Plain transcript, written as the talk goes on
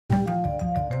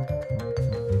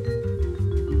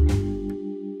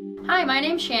My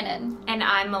name's Shannon. And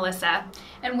I'm Melissa.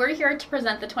 And we're here to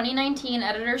present the 2019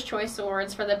 Editor's Choice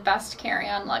Awards for the Best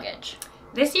Carry-On Luggage.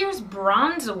 This year's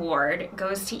Bronze Award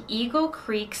goes to Eagle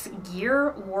Creek's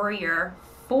Gear Warrior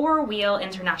 4-wheel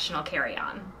international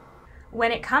carry-on.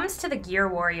 When it comes to the Gear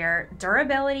Warrior,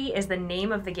 durability is the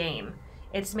name of the game.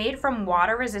 It's made from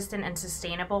water-resistant and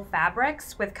sustainable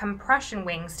fabrics with compression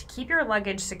wings to keep your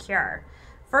luggage secure.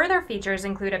 Further features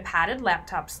include a padded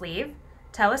laptop sleeve,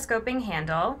 telescoping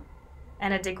handle,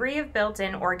 and a degree of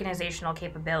built-in organizational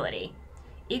capability.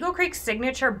 Eagle Creek's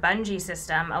signature bungee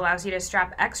system allows you to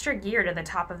strap extra gear to the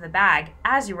top of the bag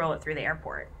as you roll it through the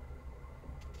airport.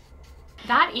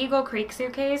 That Eagle Creek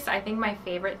suitcase, I think my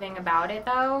favorite thing about it,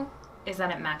 though, is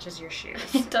that it matches your shoes.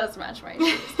 It does match my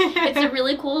shoes. It's a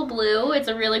really cool blue. It's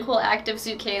a really cool active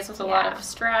suitcase with a lot of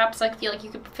straps. I feel like you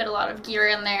could fit a lot of gear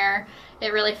in there.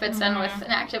 It really fits in with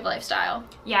an active lifestyle.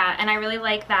 Yeah, and I really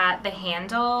like that the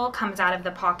handle comes out of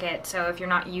the pocket, so if you're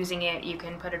not using it, you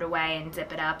can put it away and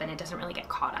zip it up, and it doesn't really get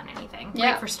caught on anything.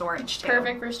 Yeah. Great for storage, too.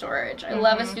 Perfect for storage. I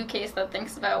love a suitcase that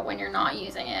thinks about when you're not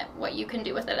using it, what you can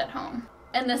do with it at home.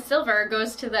 And the silver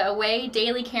goes to the Away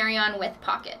Daily Carry-On with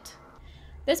Pocket.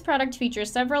 This product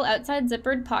features several outside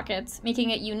zippered pockets, making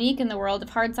it unique in the world of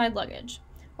hardside luggage.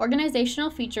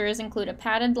 Organizational features include a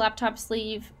padded laptop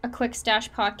sleeve, a quick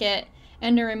stash pocket,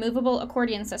 and a removable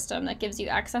accordion system that gives you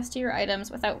access to your items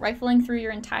without rifling through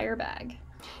your entire bag.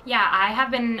 Yeah, I have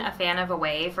been a fan of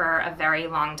Away for a very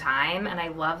long time, and I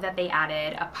love that they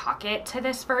added a pocket to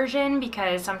this version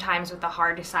because sometimes with the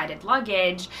hard-sided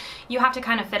luggage, you have to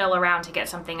kind of fiddle around to get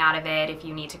something out of it if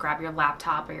you need to grab your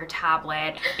laptop or your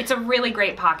tablet. It's a really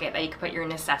great pocket that you can put your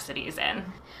necessities in.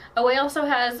 Away also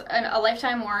has a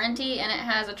lifetime warranty, and it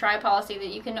has a try policy that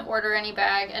you can order any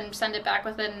bag and send it back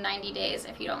within 90 days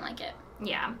if you don't like it.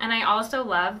 Yeah, and I also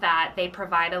love that they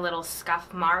provide a little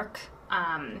scuff mark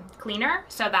cleaner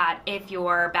so that if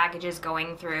your baggage is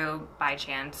going through, by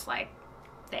chance, like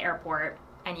the airport,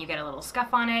 and you get a little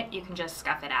scuff on it, you can just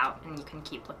scuff it out and you can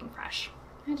keep looking fresh.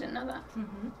 I didn't know that.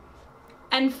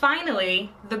 And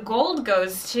finally, the gold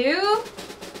goes to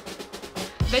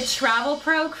the Travel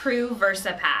Pro Crew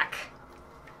Versa Pack.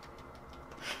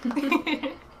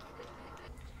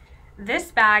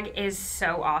 This bag is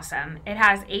so awesome. It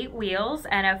has 8 wheels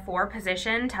and a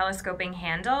 4-position telescoping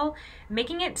handle,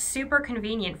 making it super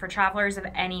convenient for travelers of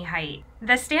any height.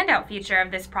 The standout feature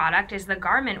of this product is the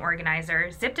garment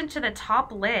organizer zipped into the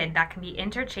top lid that can be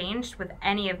interchanged with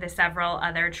any of the several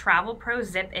other Travel Pro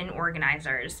zip-in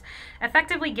organizers,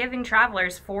 effectively giving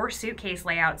travelers 4 suitcase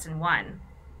layouts in one.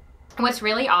 What's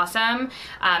really awesome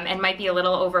and might be a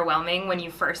little overwhelming when you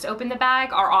first open the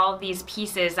bag are all of these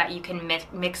pieces that you can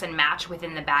mix and match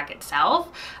within the bag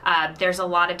itself. There's a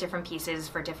lot of different pieces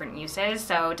for different uses,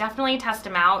 so definitely test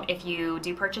them out if you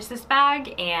do purchase this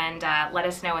bag, and let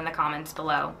us know in the comments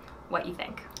below what you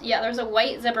think. Yeah, there's a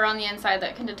white zipper on the inside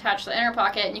that can detach the inner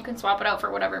pocket, and you can swap it out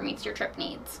for whatever meets your trip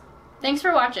needs. Thanks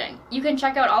for watching. You can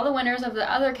check out all the winners of the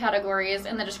other categories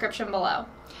in the description below.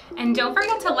 And don't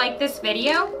forget to like this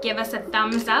video, give us a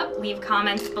thumbs up, leave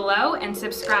comments below, and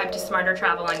subscribe to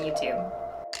SmarterTravel on YouTube.